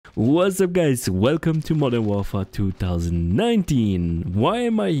What's up guys, welcome to Modern Warfare 2019. Why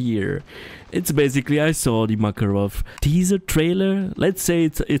am I here? It's basically I saw the Makarov teaser trailer. Let's say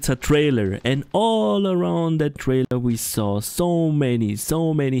it's a trailer, and all around that trailer we saw so many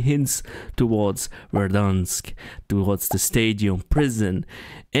hints towards Verdansk, towards the stadium prison,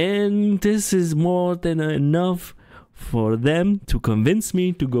 and this is more than enough for them to convince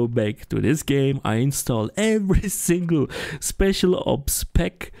me to go back to this game. I install every single special ops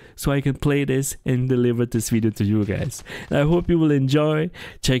pack so I can play this and deliver this video to you guys. And I hope you will enjoy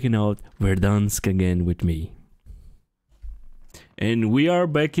checking out Verdansk again with me. And we are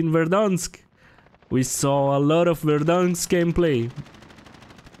back in Verdansk. We saw a lot of Verdansk gameplay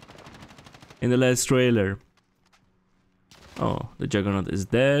in the last trailer. Oh, the Juggernaut is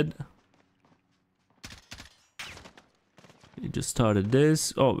dead. He just started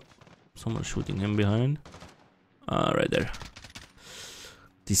this. Oh, someone shooting him behind. Right there.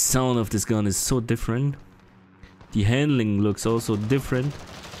 The sound of this gun is so different. The handling looks also different.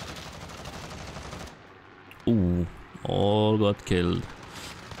 Ooh, all got killed.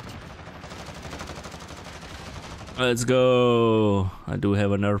 Let's go. I do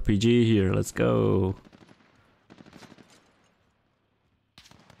have an RPG here. Let's go.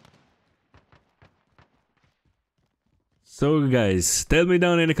 So guys, tell me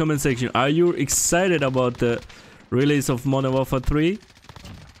down in the comment section, are you excited about the release of Modern Warfare 3?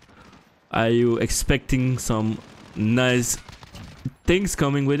 Are you expecting some nice things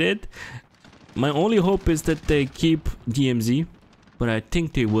coming with it? My only hope is that they keep DMZ, but I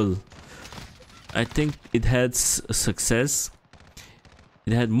think they will. I think it had success.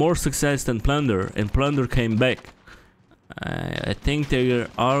 It had more success than Plunder, and Plunder came back. I think they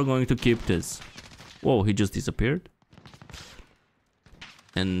are going to keep this. Whoa, he just disappeared.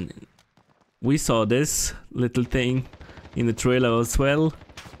 And we saw this little thing in the trailer as well.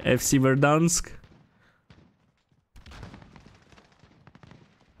 FC Verdansk.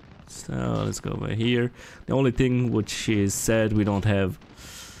 So let's go over here. The only thing which is sad, we don't have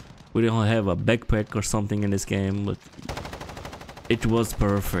a backpack or something in this game, but it was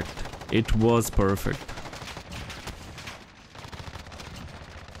perfect. It was perfect.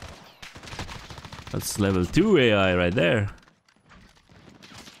 That's level 2 AI right there.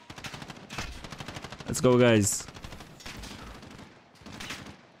 Let's go, guys.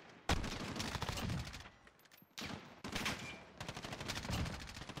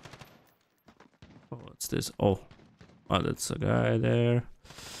 Oh, what's this? Oh, that's a guy there.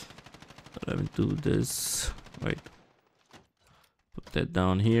 Let me do this. Wait. Put that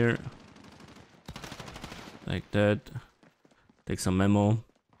down here. Like that. Take some ammo.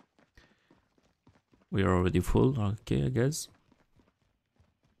 We are already full. Okay, I guess.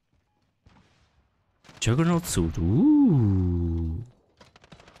 Juggernaut suit. Ooh.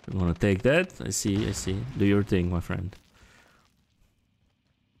 You wanna take that? I see, I see. Do your thing, my friend.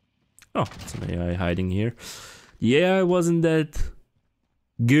 Oh, it's an AI hiding here. The AI wasn't that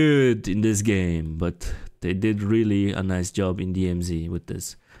good in this game, but they did really a nice job in DMZ with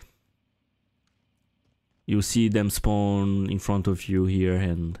this. You see them spawn in front of you here,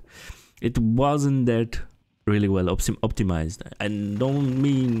 and it wasn't that really well optimized. I don't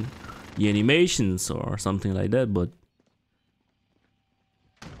mean the animations or something like that, but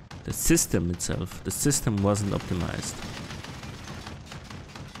the system itself, the system wasn't optimized.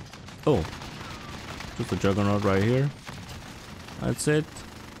 Oh, just a Juggernaut right here. That's it.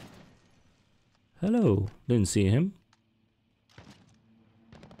 Hello, didn't see him.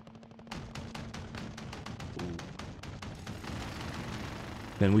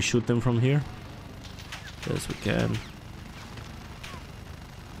 Can we shoot them from here? Yes, we can.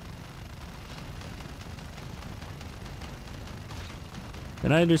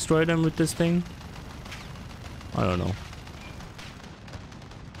 Can I destroy them with this thing? I don't know.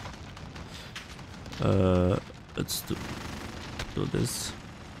 Let's do this.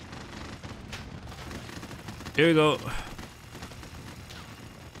 Here we go.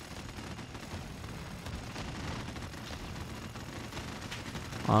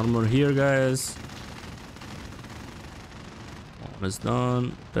 Armor here, guys. One is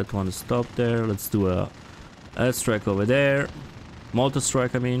done. That one is stopped there. Let's do a airstrike over there. Mortar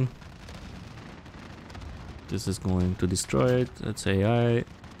strike, I mean. This is going to destroy it. That's AI.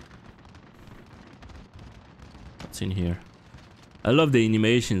 What's in here? I love the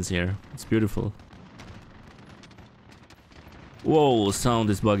animations here. It's beautiful. Whoa, sound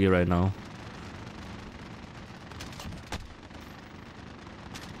is buggy right now.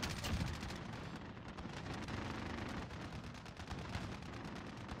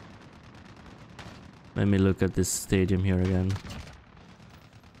 Let me look at this stadium here again.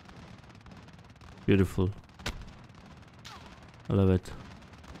 Beautiful. I love it.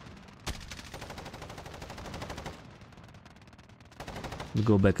 We'll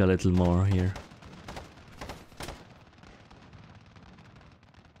go back a little more here.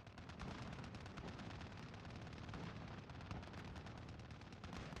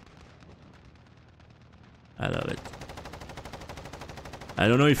 I love it. I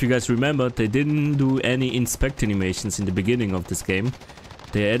don't know if you guys remember, they didn't do any inspect animations in the beginning of this game.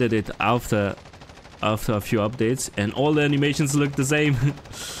 They added it after a few updates, and all the animations look the same.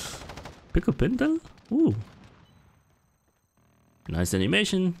 Pick up Intel? Ooh. Nice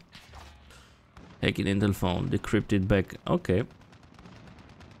animation. Hacking Intel phone, decrypted back. Okay.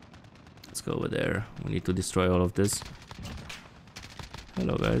 Let's go over there. We need to destroy all of this.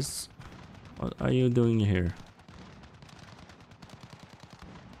 Hello guys. What are you doing here?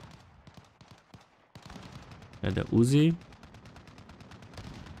 And the Uzi.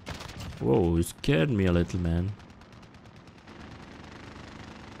 Whoa, you scared me a little, man.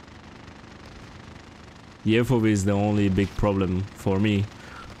 The FOV is the only big problem for me.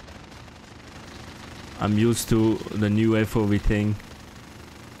 I'm used to the new FOV thing.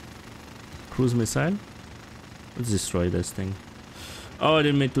 Cruise missile? Let's destroy this thing. Oh, I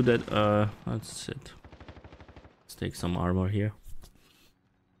didn't make to that. That's it. Let's take some armor here.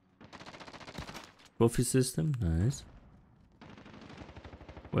 Trophy system, nice.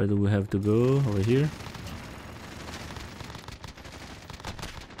 Where do we have to go? Over here.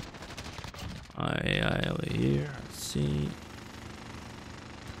 Over here. Let's see.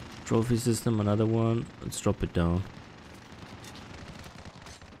 Trophy system, another one. Let's drop it down.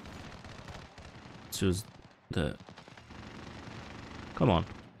 Choose the. Come on.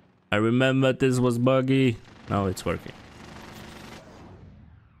 I remember this was buggy. Now it's working.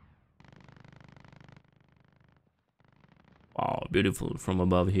 Wow, beautiful from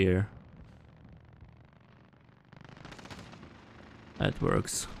above here. That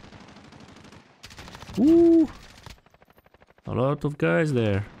works. Woo! A lot of guys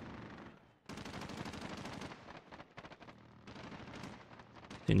there.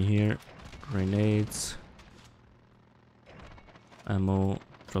 In here, grenades, ammo.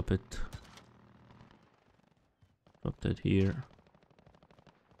 Drop it. Drop that here.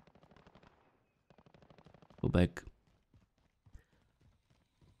 Go back.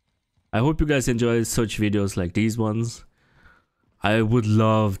 I hope you guys enjoy such videos like these ones. I would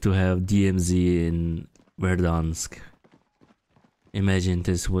love to have DMZ in Verdansk. Imagine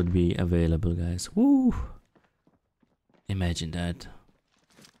this would be available, guys. Woo! Imagine that.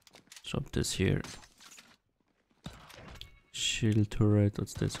 Drop this here. Shield turret.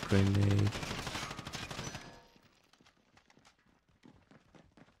 What's this? Grenade.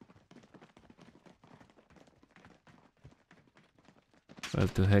 I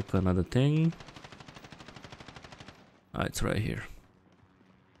have to hack another thing. Ah, it's right here.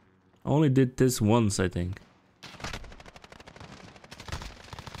 I only did this once, I think.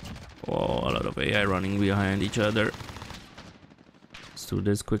 Oh, a lot of AI running behind each other. Let's do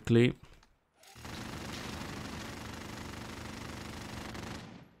this quickly.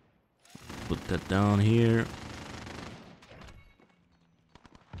 Put that down here.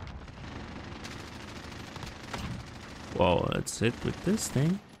 Wow, that's it with this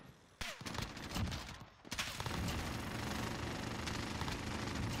thing.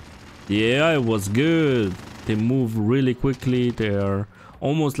 The AI was good. They move really quickly. They are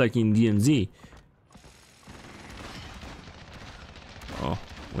almost like in DMZ. Oh,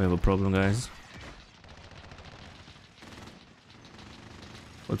 we have a problem, guys.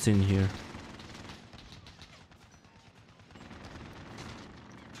 What's in here?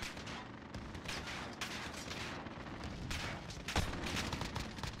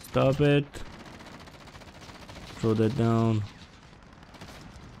 Stop it. Throw that down.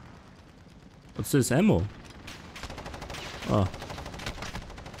 What's this? Ammo? Oh.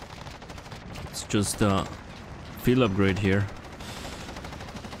 It's just a field upgrade here.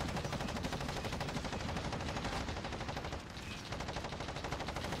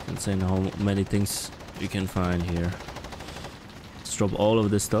 Insane how many things you can find here. Let's drop all of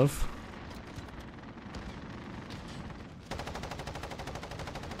this stuff.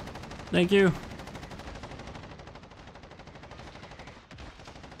 Thank you.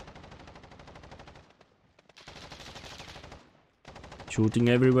 Shooting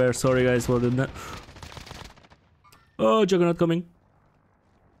everywhere. Sorry guys for that. Oh, Juggernaut coming.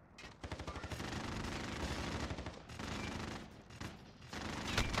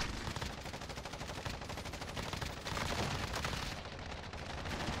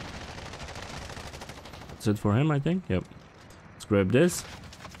 That's it for him, I think. Yep. Let's grab this.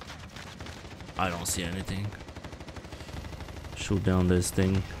 I don't see anything. Shoot down this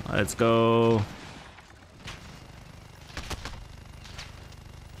thing. Let's go.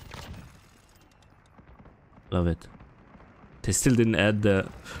 Love it. They still didn't add the...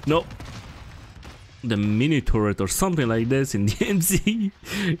 No! The mini turret or something like this in DMZ.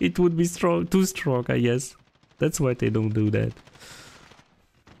 It would be strong, too strong, I guess. That's why they don't do that.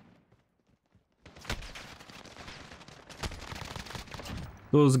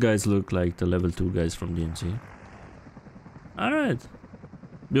 Those guys look like the level 2 guys from DMZ. Alright.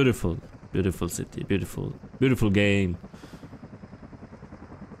 Beautiful. Beautiful city. Beautiful. Beautiful game.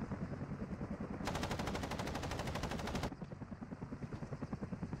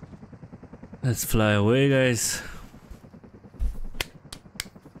 Let's fly away, guys.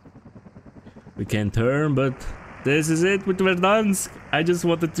 We can turn, but this is it with Verdansk. I just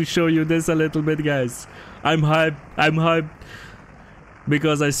wanted to show you this a little bit, guys. I'm hyped. I'm hyped.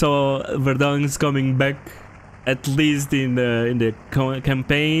 Because I saw Verdansk coming back, at least in the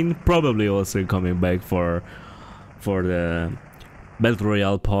campaign, probably also coming back for the Battle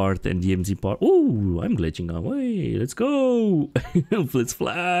Royale part and DMZ part. Ooh, I'm glitching away. Let's go. Let's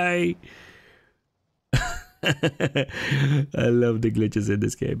fly. I love the glitches in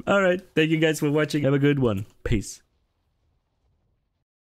this game. Alright, thank you guys for watching. Have a good one. Peace.